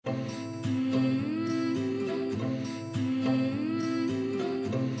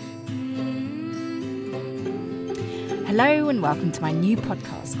Hello and welcome to my new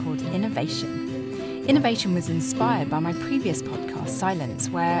podcast called Innovation. Innovation was inspired by my previous podcast, Silence,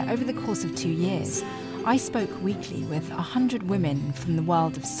 where over the course of 2 years, I spoke weekly with 100 women from the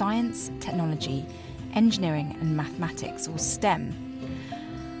world of science, technology, engineering and mathematics, or STEM.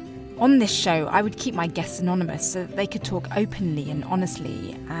 On this show, I would keep my guests anonymous so that they could talk openly and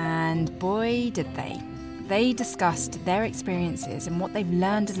honestly, and boy did they. They discussed their experiences and what they've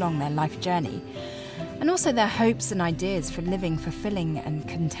learned along their life journey, and also their hopes and ideas for living fulfilling and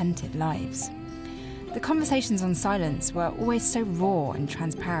contented lives. The conversations on Silence were always so raw and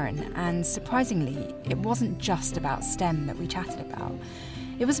transparent, and surprisingly, it wasn't just about STEM that we chatted about.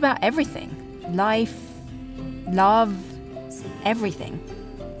 It was about everything. Life, love, everything.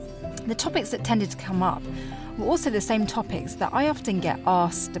 The topics that tended to come up were also the same topics that I often get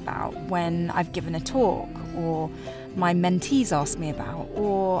asked about when I've given a talk, or my mentees ask me about,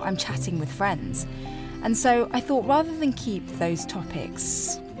 or I'm chatting with friends. And so I thought, rather than keep those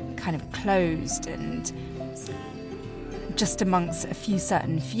topics kind of closed and just amongst a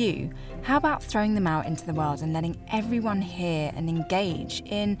certain few, how about throwing them out into the world and letting everyone hear and engage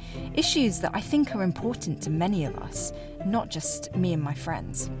in issues that I think are important to many of us, not just me and my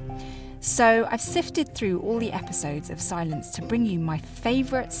friends. So I've sifted through all the episodes of Silence to bring you my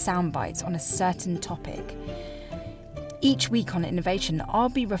favourite sound bites on a certain topic. Each week on Innovation, I'll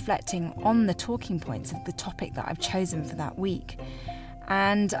be reflecting on the talking points of the topic that I've chosen for that week.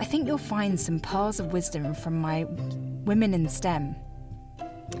 And I think you'll find some pearls of wisdom from my women in STEM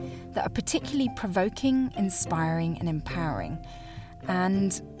that are particularly provoking, inspiring and empowering.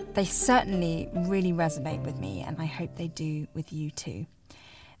 And they certainly really resonate with me, and I hope they do with you too.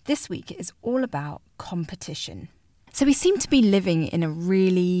 This week is all about competition. So we seem to be living in a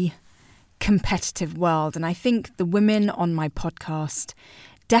really competitive world, and I think the women on my podcast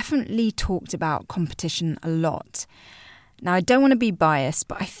definitely talked about competition a lot. Now, I don't want to be biased,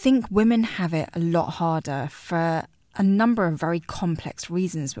 but I think women have it a lot harder for a number of very complex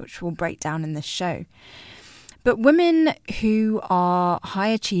reasons, which we'll break down in this show. But women who are high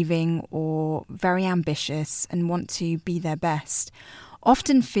achieving or very ambitious and want to be their best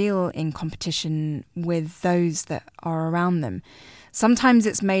often feel in competition with those that are around them. Sometimes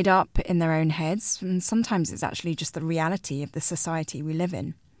it's made up in their own heads, and sometimes it's actually just the reality of the society we live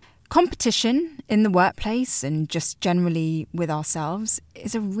in. Competition in the workplace and just generally with ourselves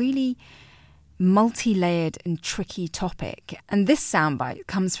is a really multi-layered and tricky topic. And this soundbite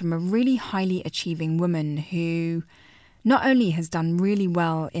comes from a really highly achieving woman who not only has done really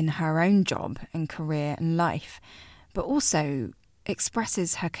well in her own job and career and life, but also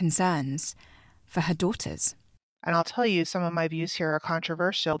expresses her concerns for her daughters. And I'll tell you, some of my views here are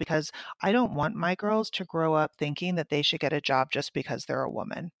controversial because I don't want my girls to grow up thinking that they should get a job just because they're a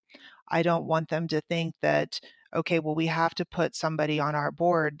woman. I don't want them to think that, okay, well, we have to put somebody on our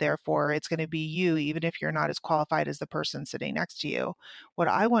board, therefore it's going to be you, even if you're not as qualified as the person sitting next to you. What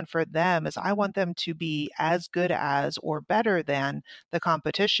I want for them is I want them to be as good as or better than the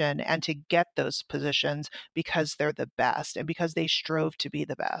competition and to get those positions because they're the best and because they strove to be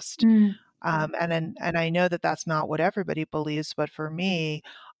the best. And I know that that's not what everybody believes, but for me,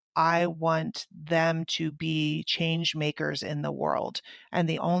 I want them to be change makers in the world. And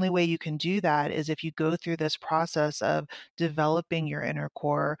the only way you can do that is if you go through this process of developing your inner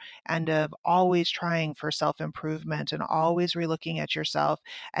core and of always trying for self-improvement and always relooking at yourself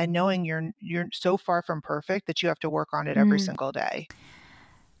and knowing you're so far from perfect that you have to work on it every single day.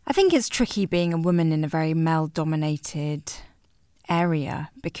 I think it's tricky being a woman in a very male-dominated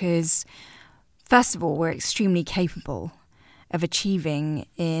area because, first of all, we're extremely capable of achieving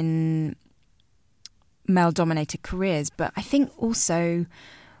in male-dominated careers. But I think also,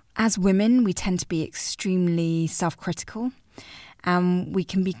 as women, we tend to be extremely self-critical and we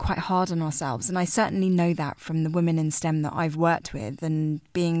can be quite hard on ourselves. And I certainly know that from the women in STEM that I've worked with, and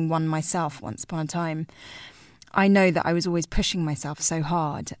being one myself once upon a time. I know that I was always pushing myself so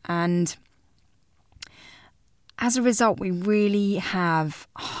hard. And as a result, we really have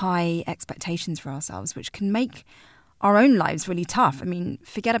high expectations for ourselves, which can make our own lives really tough. I mean,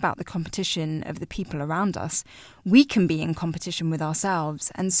 forget about the competition of the people around us. We can be in competition with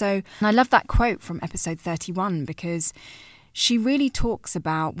ourselves. And I love that quote from episode 31 because she really talks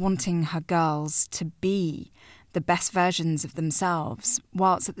about wanting her girls to be the best versions of themselves,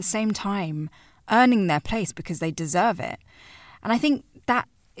 whilst at the same time earning their place because they deserve it. And I think that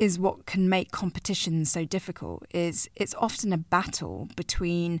is what can make competition so difficult, is it's often a battle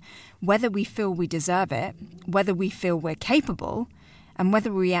between whether we feel we deserve it, whether we feel we're capable, and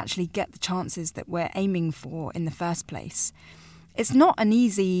whether we actually get the chances that we're aiming for in the first place. It's not an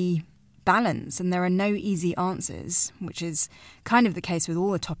easy balance, and there are no easy answers, which is kind of the case with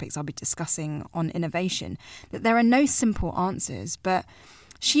all the topics I'll be discussing on innovation, that there are no simple answers, but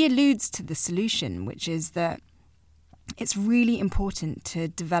she alludes to the solution, which is that it's really important to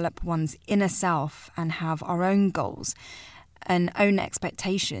develop one's inner self and have our own goals and own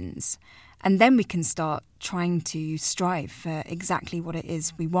expectations. And then we can start trying to strive for exactly what it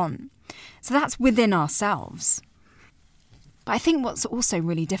is we want. So that's within ourselves. But I think what's also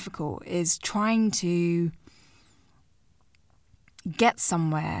really difficult is trying to get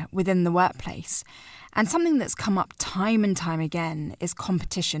somewhere within the workplace. And something that's come up time and time again is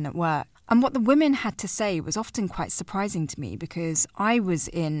competition at work. And what the women had to say was often quite surprising to me, because I was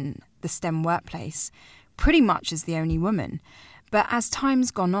in the STEM workplace pretty much as the only woman. But as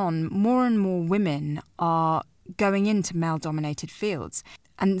time's gone on, more and more women are going into male-dominated fields.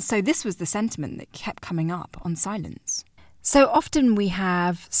 And so this was the sentiment that kept coming up on Silence. So often we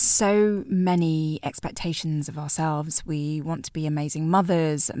have so many expectations of ourselves. We want to be amazing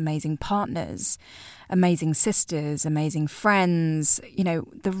mothers, amazing partners, amazing sisters, amazing friends. You know,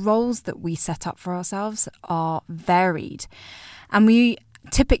 the roles that we set up for ourselves are varied. And we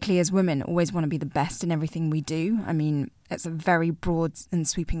typically, as women, always want to be the best in everything we do. I mean, it's a very broad and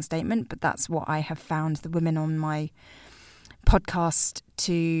sweeping statement, but that's what I have found the women on my podcast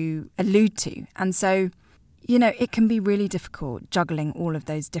to allude to. And so, you know, it can be really difficult juggling all of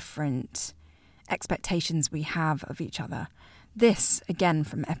those different expectations we have of each other. This, again,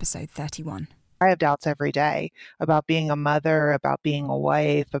 from episode 31. I have doubts every day about being a mother, about being a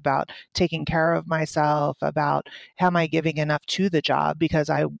wife, about taking care of myself, about am I giving enough to the job, because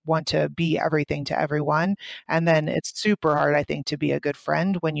I want to be everything to everyone. And then it's super hard, I think, to be a good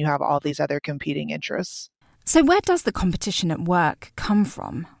friend when you have all these other competing interests. So where does the competition at work come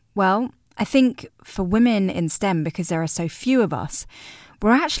from? Well, I think for women in STEM, because there are so few of us,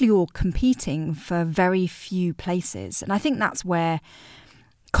 we're actually all competing for very few places. And I think that's where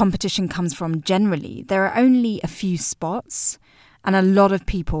competition comes from generally. There are only a few spots and a lot of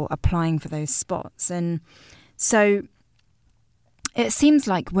people applying for those spots. And so it seems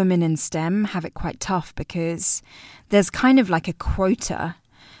like women in STEM have it quite tough, because there's kind of like a quota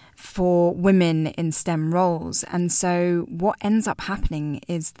for women in STEM roles. And so what ends up happening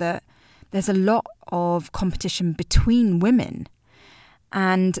is that there's a lot of competition between women.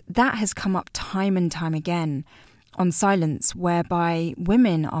 And that has come up time and time again on Silence, whereby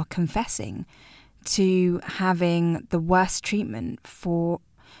women are confessing to having the worst treatment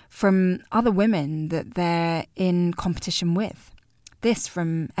from other women that they're in competition with. This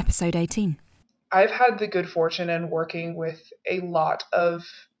from episode 18. I've had the good fortune in working with a lot of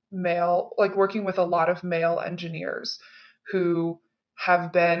male engineers who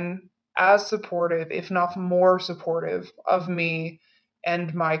have been as supportive, if not more supportive, of me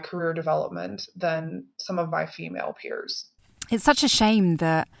and my career development than some of my female peers. It's such a shame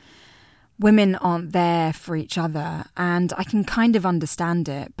that women aren't there for each other, and I can kind of understand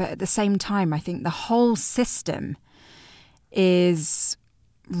it, but at the same time, I think the whole system is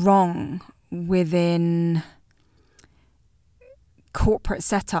wrong within corporate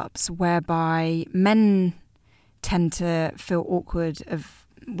setups whereby men tend to feel awkward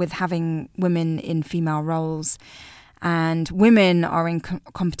with having women in female roles, and women are in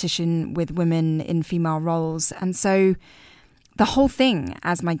competition with women in female roles. And so the whole thing,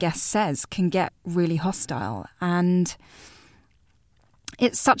 as my guest says, can get really hostile. And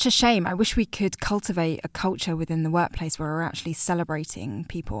it's such a shame. I wish we could cultivate a culture within the workplace where we're actually celebrating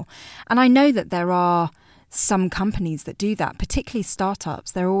people. And I know that there are some companies that do that, particularly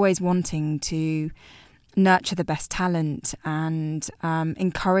startups. They're always wanting to nurture the best talent and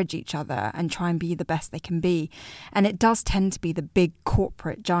encourage each other and try and be the best they can be. And it does tend to be the big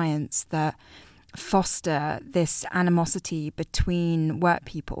corporate giants that foster this animosity between work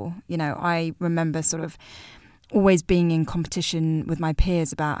people. You know, I remember sort of always being in competition with my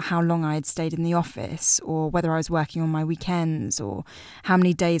peers about how long I had stayed in the office, or whether I was working on my weekends, or how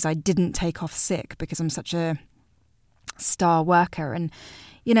many days I didn't take off sick because I'm such a star worker. And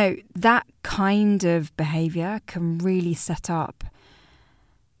you know, that kind of behaviour can really set up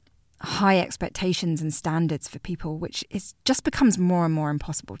high expectations and standards for people, which just becomes more and more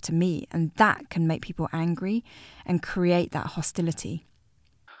impossible to meet. And that can make people angry and create that hostility.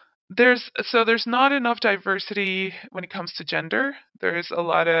 There's not enough diversity when it comes to gender. There's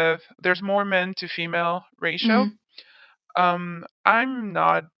more men to female ratio. I'm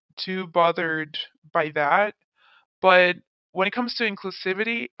not too bothered by that, but when it comes to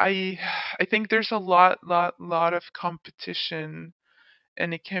inclusivity, I think there's a lot of competition,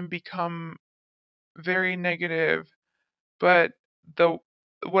 and it can become very negative. But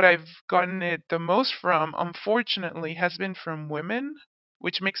what I've gotten it the most from, unfortunately, has been from women,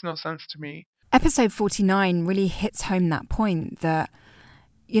 which makes no sense to me. Episode 49 really hits home that point that,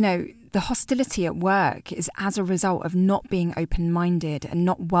 the hostility at work is as a result of not being open-minded and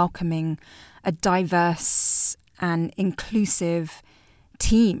not welcoming a diverse and inclusive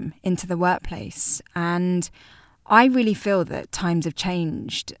team into the workplace. And I really feel that times have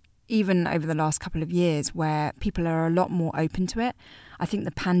changed, even over the last couple of years, where people are a lot more open to it. I think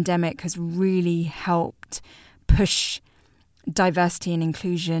the pandemic has really helped push diversity and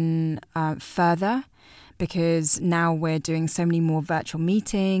inclusion further, because now we're doing so many more virtual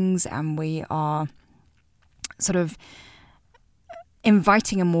meetings and we are sort of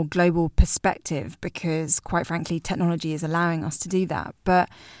inviting a more global perspective because, quite frankly, technology is allowing us to do that. But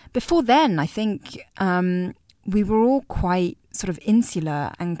before then, I think we were all quite sort of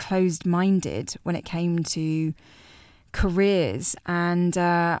insular and closed-minded when it came to careers. And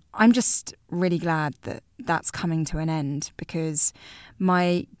I'm just really glad that that's coming to an end, because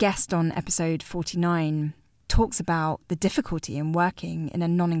my guest on episode 49 talks about the difficulty in working in a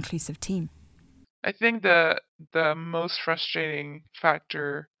non-inclusive team. I think the most frustrating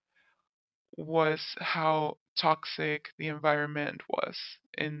factor was how toxic the environment was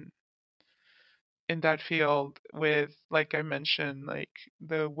in that field, with, like I mentioned, like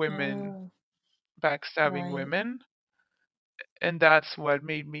the women backstabbing women. And that's what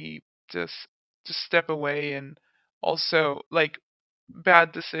made me just step away, and also like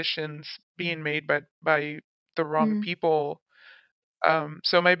bad decisions being made by the wrong people.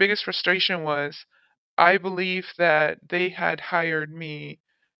 So my biggest frustration was, I believe that they had hired me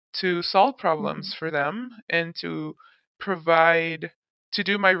to solve problems for them and to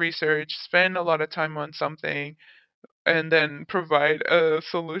do my research, spend a lot of time on something, and then provide a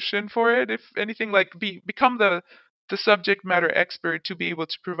solution for it. If anything, like become the subject matter expert to be able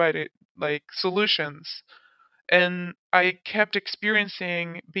to provide it, like, solutions. And I kept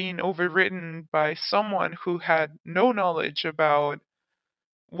experiencing being overwritten by someone who had no knowledge about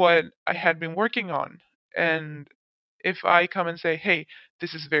what I had been working on. And if I come and say, hey,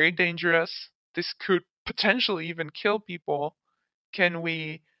 this is very dangerous, this could potentially even kill people, can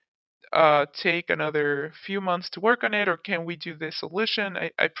we take another few months to work on it, or can we do this solution?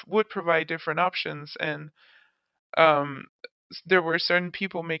 I would provide different options. And there were certain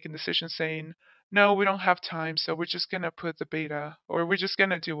people making decisions saying, no, we don't have time, so we're just going to put the beta, or we're just going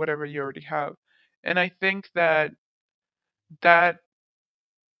to do whatever you already have. And I think that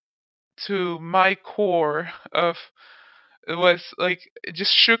to my core of, it was like, it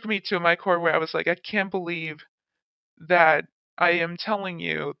just shook me to my core, where I was like, I can't believe that I am telling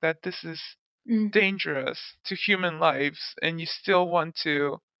you that this is dangerous to human lives and you still want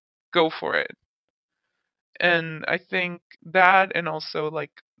to go for it. And I think that, and also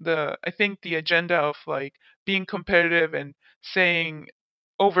like I think the agenda of like being competitive and saying,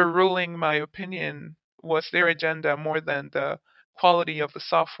 overruling my opinion, was their agenda more than the quality of the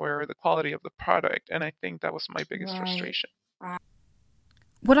software or the quality of the product. And I think that was my biggest frustration.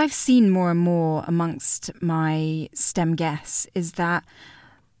 What I've seen more and more amongst my STEM guests is that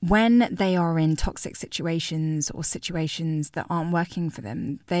when they are in toxic situations or situations that aren't working for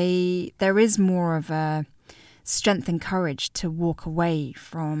them, there is more of a strength and courage to walk away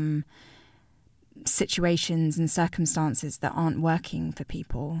from situations and circumstances that aren't working for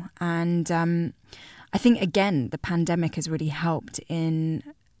people. And I think, again, the pandemic has really helped in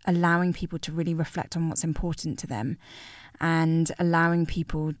allowing people to really reflect on what's important to them and allowing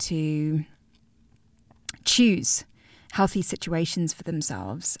people to choose healthy situations for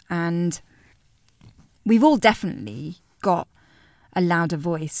themselves. And we've all definitely got a louder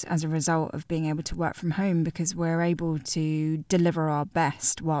voice as a result of being able to work from home, because we're able to deliver our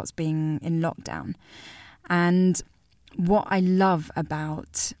best whilst being in lockdown. And what I love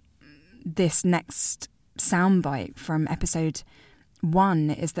about this next soundbite from episode 1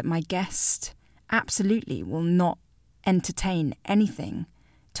 is that my guest absolutely will not entertain anything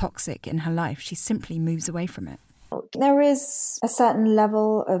toxic in her life. She simply moves away from it. There is a certain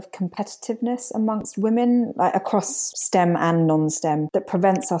level of competitiveness amongst women, like across STEM and non-STEM, that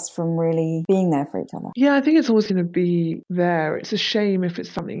prevents us from really being there for each other. Yeah, I think it's always going to be there. It's a shame if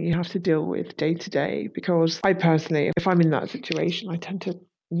it's something you have to deal with day to day, because I personally, if I'm in that situation, I tend to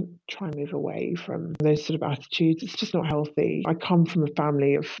try and move away from those sort of attitudes. It's just not healthy. I come from a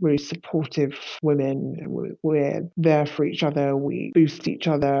family of really supportive women, and we're there for each other. We boost each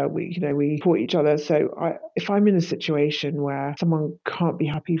other. We support each other. So if I'm in a situation where someone can't be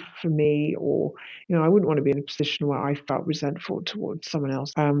happy for me, or I wouldn't want to be in a position where I felt resentful towards someone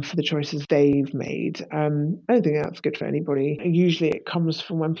else for the choices they've made. I don't think that's good for anybody. Usually it comes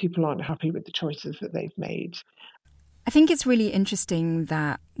from when people aren't happy with the choices that they've made. I think it's really interesting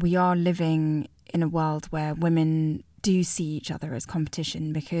that we are living in a world where women do see each other as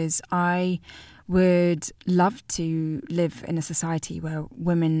competition, because I would love to live in a society where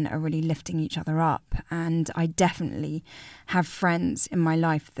women are really lifting each other up. And I definitely have friends in my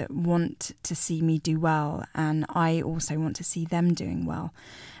life that want to see me do well, and I also want to see them doing well.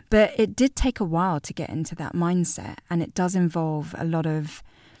 But it did take a while to get into that mindset, and it does involve a lot of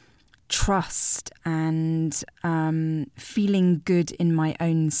trust and feeling good in my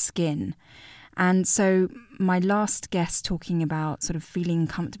own skin. And so my last guest talking about sort of feeling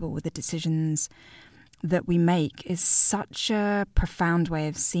comfortable with the decisions that we make is such a profound way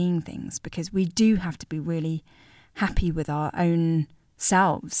of seeing things, because we do have to be really happy with our own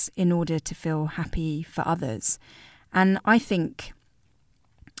selves in order to feel happy for others. And I think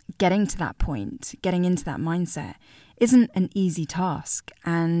getting to that point, getting into that mindset, isn't an easy task,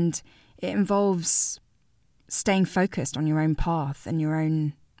 and it involves staying focused on your own path and your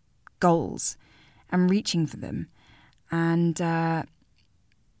own goals and reaching for them. And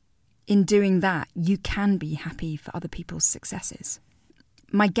in doing that, you can be happy for other people's successes.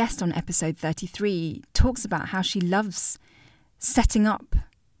 My guest on episode 33 talks about how she loves setting up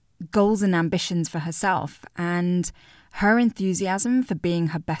goals and ambitions for herself, and her enthusiasm for being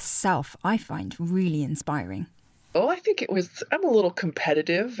her best self I find really inspiring. Oh, I think I'm a little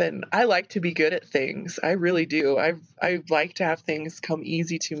competitive, and I like to be good at things. I really do. I like to have things come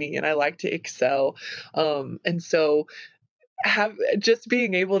easy to me, and I like to excel. And so just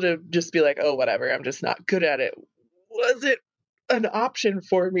being able to just be like, oh, whatever, I'm just not good at it, wasn't an option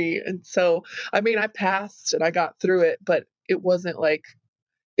for me. And so, I mean, I passed and I got through it, but it wasn't like,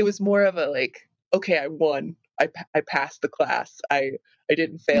 it was more of a like, okay, I won. I passed the class. I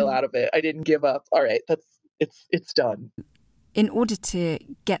didn't fail out of it. I didn't give up. All right, it's done. In order to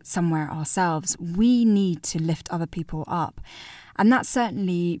get somewhere ourselves, we need to lift other people up. And that's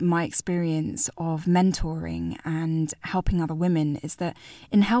certainly my experience of mentoring and helping other women, is that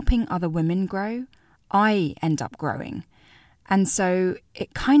in helping other women grow, I end up growing. And so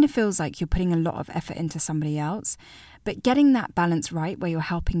it kind of feels like you're putting a lot of effort into somebody else, but getting that balance right where you're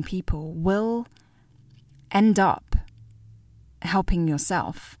helping people will end up helping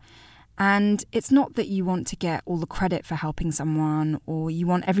yourself. And it's not that you want to get all the credit for helping someone, or you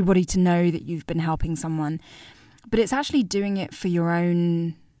want everybody to know that you've been helping someone, but it's actually doing it for your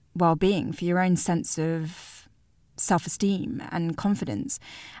own well-being, for your own sense of self-esteem and confidence.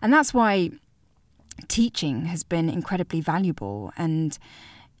 And that's why teaching has been incredibly valuable, and,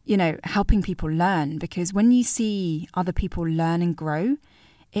 helping people learn, because when you see other people learn and grow,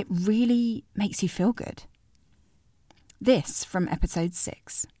 it really makes you feel good. This from episode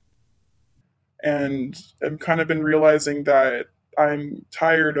 6. And I've kind of been realizing that I'm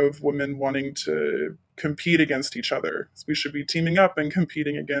tired of women wanting to compete against each other. We should be teaming up and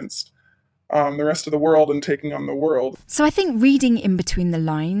competing against the rest of the world and taking on the world. So I think reading in between the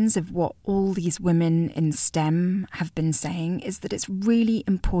lines of what all these women in STEM have been saying is that it's really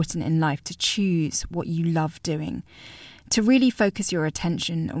important in life to choose what you love doing, to really focus your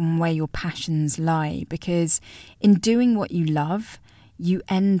attention on where your passions lie, because in doing what you love, you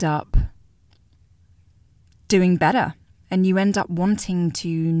end up doing better, and you end up wanting to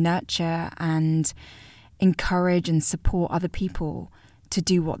nurture and encourage and support other people to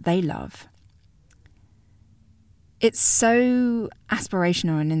do what they love. It's so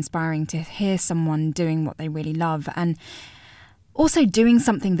aspirational and inspiring to hear someone doing what they really love, and also doing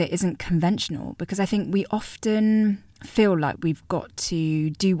something that isn't conventional, because I think we often feel like we've got to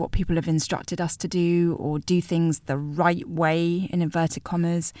do what people have instructed us to do, or do things the right way, in inverted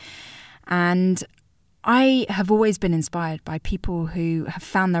commas. And I have always been inspired by people who have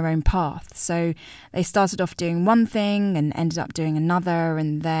found their own path. So they started off doing one thing and ended up doing another,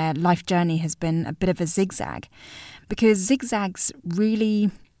 and their life journey has been a bit of a zigzag, because zigzags really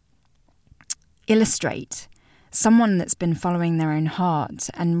illustrate someone that's been following their own heart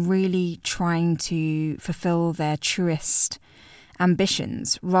and really trying to fulfill their truest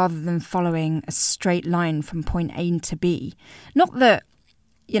ambitions, rather than following a straight line from point A to B. Not that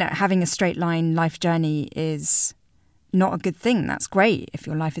having a straight line life journey is not a good thing. That's great if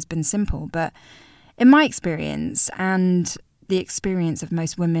your life has been simple. But in my experience and the experience of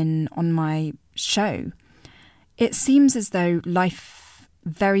most women on my show, it seems as though life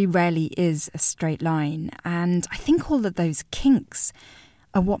very rarely is a straight line. And I think all of those kinks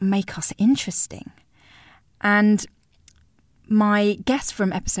are what make us interesting. And my guest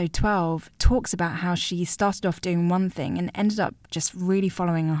from episode 12 talks about how she started off doing one thing and ended up just really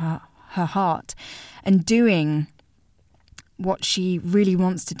following her heart and doing what she really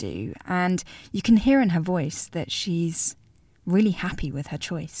wants to do. And you can hear in her voice that she's really happy with her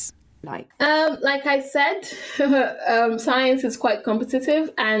choice. Like I said, science is quite competitive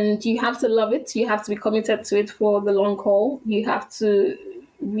and you have to love it. You have to be committed to it for the long haul. You have to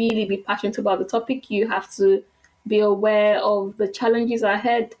really be passionate about the topic. You have to be aware of the challenges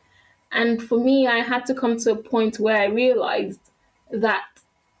ahead. And for me, I had to come to a point where I realized that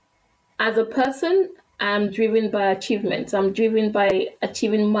as a person, I'm driven by achievements. I'm driven by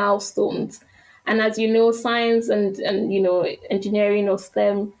achieving milestones. And as you know, science and engineering or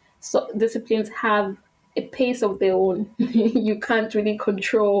STEM disciplines have a pace of their own. You can't really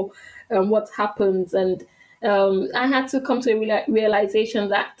control what happens. And I had to come to a realization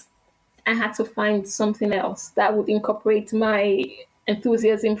that I had to find something else that would incorporate my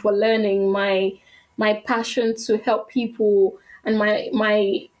enthusiasm for learning, my passion to help people, and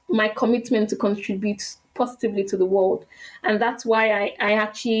my commitment to contribute positively to the world. And that's why I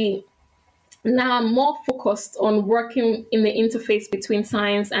actually now I'm more focused on working in the interface between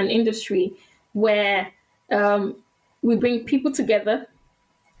science and industry, where we bring people together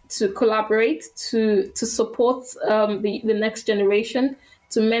to collaborate, to support the next generation,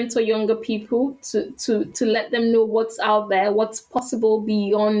 to mentor younger people, to let them know what's out there, what's possible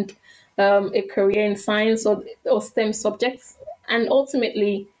beyond a career in science or STEM subjects, and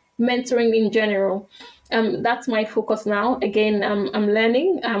ultimately mentoring in general. That's my focus now. Again, I'm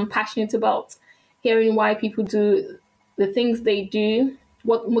learning. I'm passionate about hearing why people do the things they do,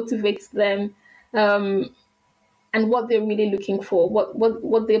 what motivates them, and what they're really looking for,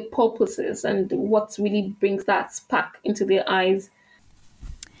 what their purpose is, and what really brings that spark into their eyes.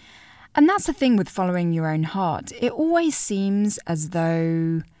 And that's the thing with following your own heart. It always seems as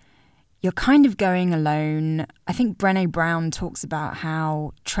though you're kind of going alone. I think Brené Brown talks about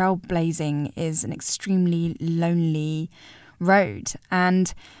how trailblazing is an extremely lonely road.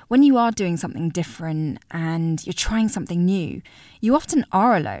 And when you are doing something different and you're trying something new, you often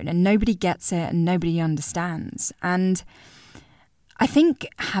are alone and nobody gets it and nobody understands. And I think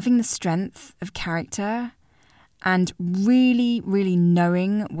having the strength of character and really, really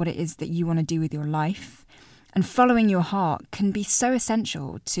knowing what it is that you want to do with your life and following your heart can be so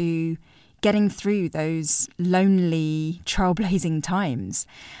essential to getting through those lonely, trailblazing times.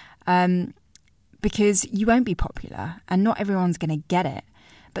 Because you won't be popular and not everyone's going to get it.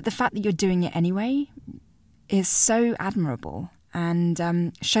 But the fact that you're doing it anyway is so admirable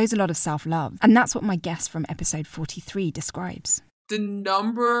and shows a lot of self-love. And that's what my guest from episode 43 describes. The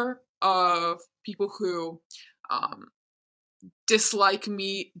number of people who dislike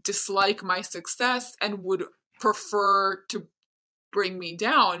me, dislike my success, and would prefer to bring me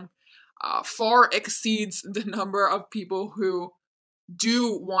down far exceeds the number of people who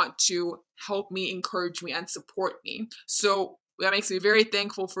do want to help me, encourage me, and support me. So that makes me very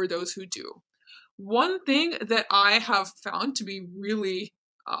thankful for those who do. One thing that I have found to be really,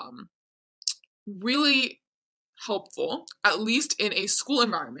 really helpful, at least in a school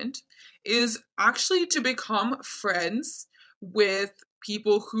environment, is actually to become friends with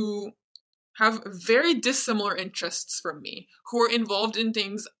people who have very dissimilar interests from me, who are involved in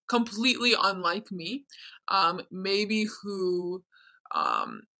things completely unlike me, maybe who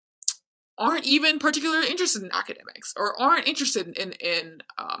aren't even particularly interested in academics or aren't interested in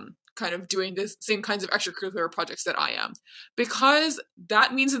kind of doing the same kinds of extracurricular projects that I am, because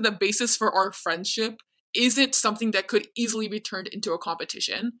that means that the basis for our friendship isn't something that could easily be turned into a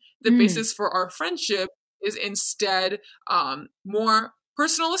competition. The basis for our friendship is instead more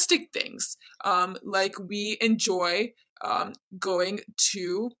personalistic things, like we enjoy going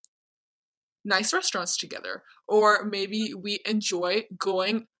to nice restaurants together, or maybe we enjoy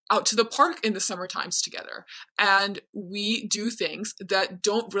going out to the park in the summer times together. And we do things that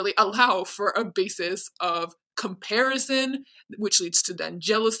don't really allow for a basis of comparison, which leads to then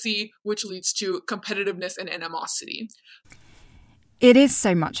jealousy, which leads to competitiveness and animosity. It is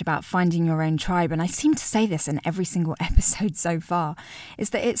so much about finding your own tribe, and I seem to say this in every single episode so far, is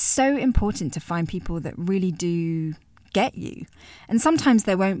that it's so important to find people that really do get you. And sometimes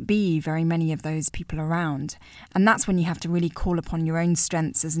there won't be very many of those people around. And that's when you have to really call upon your own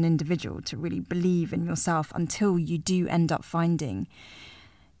strengths as an individual to really believe in yourself until you do end up finding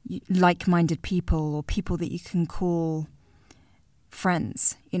like-minded people or people that you can call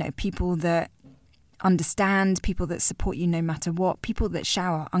friends, people that understand, people that support you no matter what, people that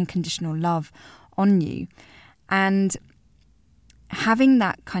shower unconditional love on you. And having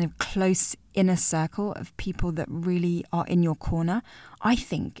that kind of close inner circle of people that really are in your corner, I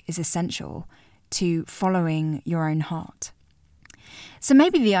think is essential to following your own heart. So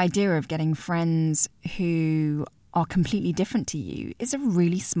maybe the idea of getting friends who are completely different to you is a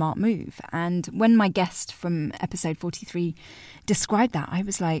really smart move. And when my guest from episode 43 described that, I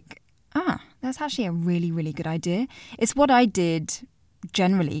was like, that's actually a really, really good idea. It's what I did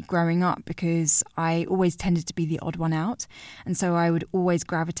generally growing up, because I always tended to be the odd one out. And so I would always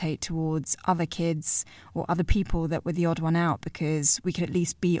gravitate towards other kids or other people that were the odd one out, because we could at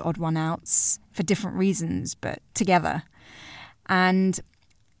least be odd one outs for different reasons, but together. And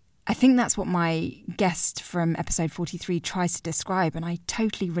I think that's what my guest from episode 43 tries to describe, and I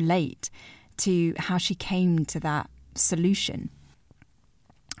totally relate to how she came to that solution.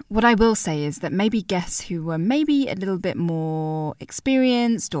 What I will say is that maybe guests who were maybe a little bit more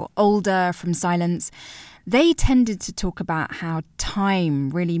experienced or older from Silence, they tended to talk about how time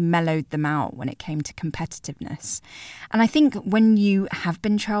really mellowed them out when it came to competitiveness. And I think when you have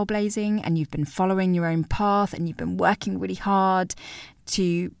been trailblazing and you've been following your own path and you've been working really hard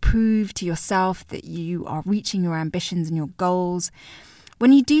to prove to yourself that you are reaching your ambitions and your goals,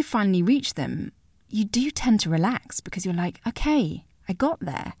 when you do finally reach them, you do tend to relax, because you're like, okay, I got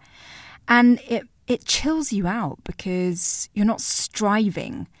there. And it chills you out, because you're not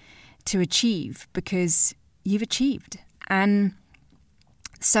striving to achieve, because you've achieved. And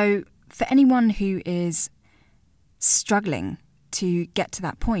so for anyone who is struggling to get to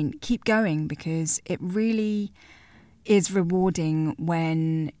that point, keep going, because it really is rewarding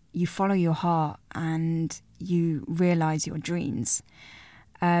when you follow your heart and you realize your dreams.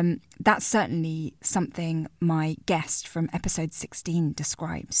 That's certainly something my guest from episode 16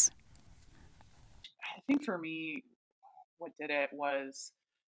 describes. I think for me, what did it was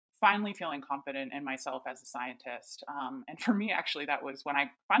finally feeling confident in myself as a scientist. And for me, actually, that was when I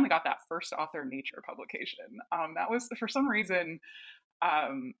finally got that first author Nature publication. That was, for some reason,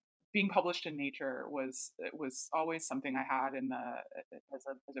 being published in Nature was always something I had as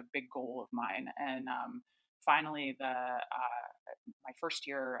a big goal of mine. And finally, my first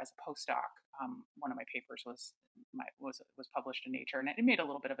year as a postdoc, one of my papers was published in Nature, and it made a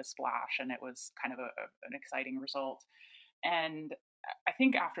little bit of a splash, and it was kind of an exciting result. And I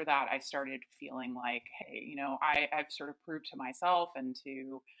think after that, I started feeling like, hey, I've sort of proved to myself and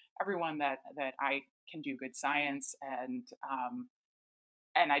to everyone that I can do good science, and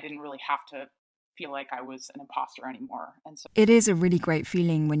I didn't really have to feel like I was an imposter anymore. And so it is a really great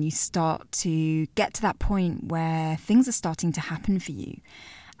feeling when you start to get to that point where things are starting to happen for you.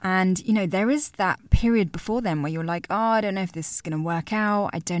 And, there is that period before then where you're like, I don't know if this is going to work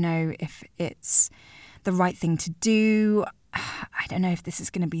out. I don't know if it's the right thing to do. I don't know if this is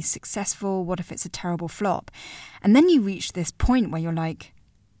going to be successful. What if it's a terrible flop? And then you reach this point where you're like,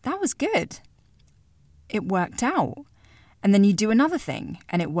 that was good. It worked out. And then you do another thing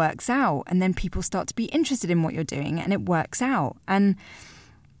and it works out. And then people start to be interested in what you're doing and it works out. And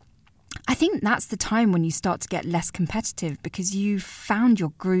I think that's the time when you start to get less competitive, because you've found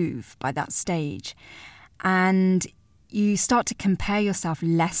your groove by that stage. And you start to compare yourself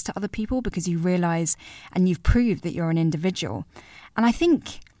less to other people, because you realize and you've proved that you're an individual. And I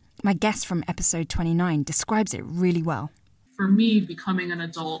think my guest from episode 29 describes it really well. For me, becoming an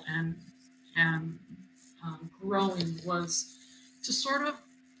adult and growing was to sort of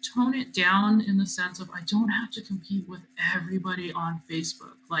tone it down, in the sense of, I don't have to compete with everybody on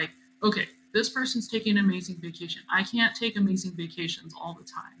Facebook. Like, okay, this person's taking an amazing vacation. I can't take amazing vacations all the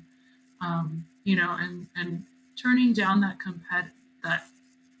time. And turning down that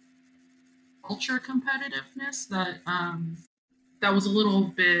culture competitiveness that was a little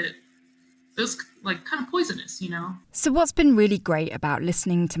bit, it was like kind of poisonous, So what's been really great about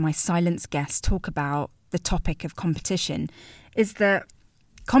listening to my Silence guest talk about the topic of competition is that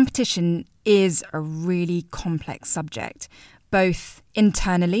competition is a really complex subject, both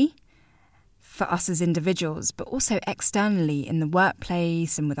internally for us as individuals, but also externally in the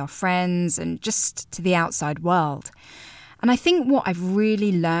workplace and with our friends and just to the outside world. And I think what I've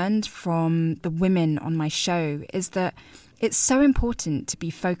really learned from the women on my show is that it's so important to be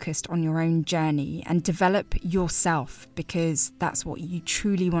focused on your own journey and develop yourself, because that's what you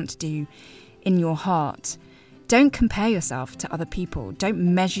truly want to do in your heart. Don't compare yourself to other people. Don't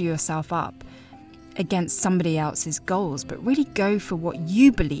measure yourself up against somebody else's goals, but really go for what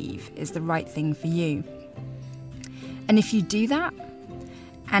you believe is the right thing for you. And if you do that,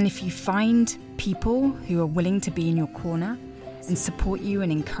 and if you find people who are willing to be in your corner, and support you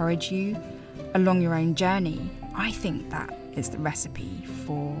and encourage you along your own journey, I think that is the recipe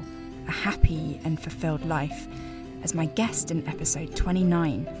for a happy and fulfilled life, as my guest in episode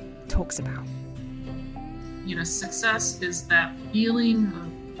 29 talks about. Success is that feeling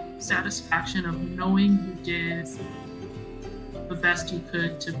of satisfaction of knowing you did the best you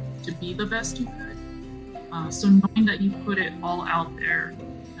could to be the best you could. So knowing that you put it all out there,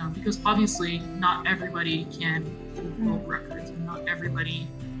 because obviously not everybody can do world records and not everybody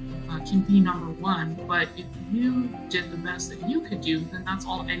can be number one, but if you did the best that you could do, then that's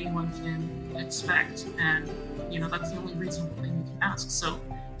all anyone can expect, and that's the only reasonable thing you can ask.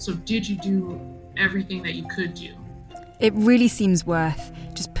 So did you do everything that you could do? It really seems worth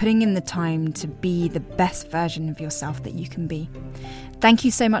just putting in the time to be the best version of yourself that you can be. Thank you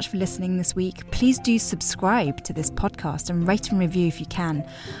so much for listening this week. Please do subscribe to this podcast and rate and review if you can.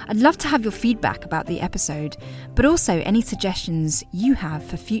 I'd love to have your feedback about the episode, but also any suggestions you have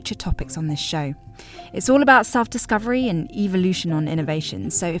for future topics on this show. It's all about self-discovery and evolution on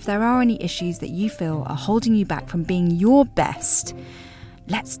innovation, so if there are any issues that you feel are holding you back from being your best,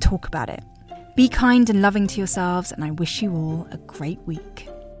 let's talk about it. Be kind and loving to yourselves, and I wish you all a great week.